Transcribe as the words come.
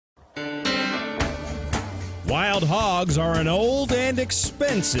Wild hogs are an old and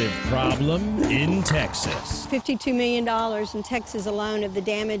expensive problem in Texas. $52 million in Texas alone of the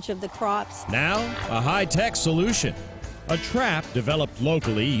damage of the crops. Now, a high-tech solution. A trap developed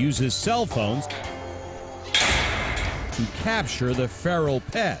locally uses cell phones to capture the feral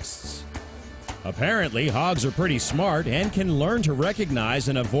pests. Apparently, hogs are pretty smart and can learn to recognize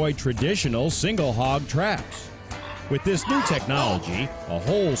and avoid traditional single hog traps. With this new technology, a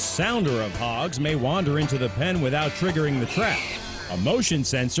whole sounder of hogs may wander into the pen without triggering the trap. A motion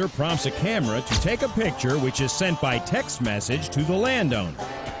sensor prompts a camera to take a picture which is sent by text message to the landowner.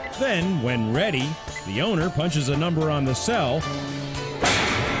 Then, when ready, the owner punches a number on the cell,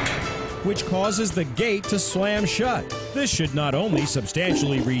 which causes the gate to slam shut. This should not only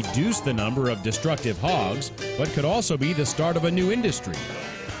substantially reduce the number of destructive hogs, but could also be the start of a new industry.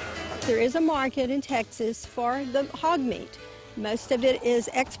 There is a market in Texas for the hog meat. Most of it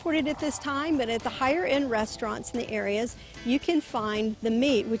is exported at this time, but at the higher end restaurants in the areas, you can find the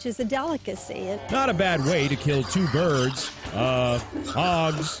meat, which is a delicacy. Not a bad way to kill two birds,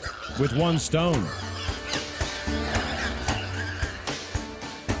 hogs, with one stone.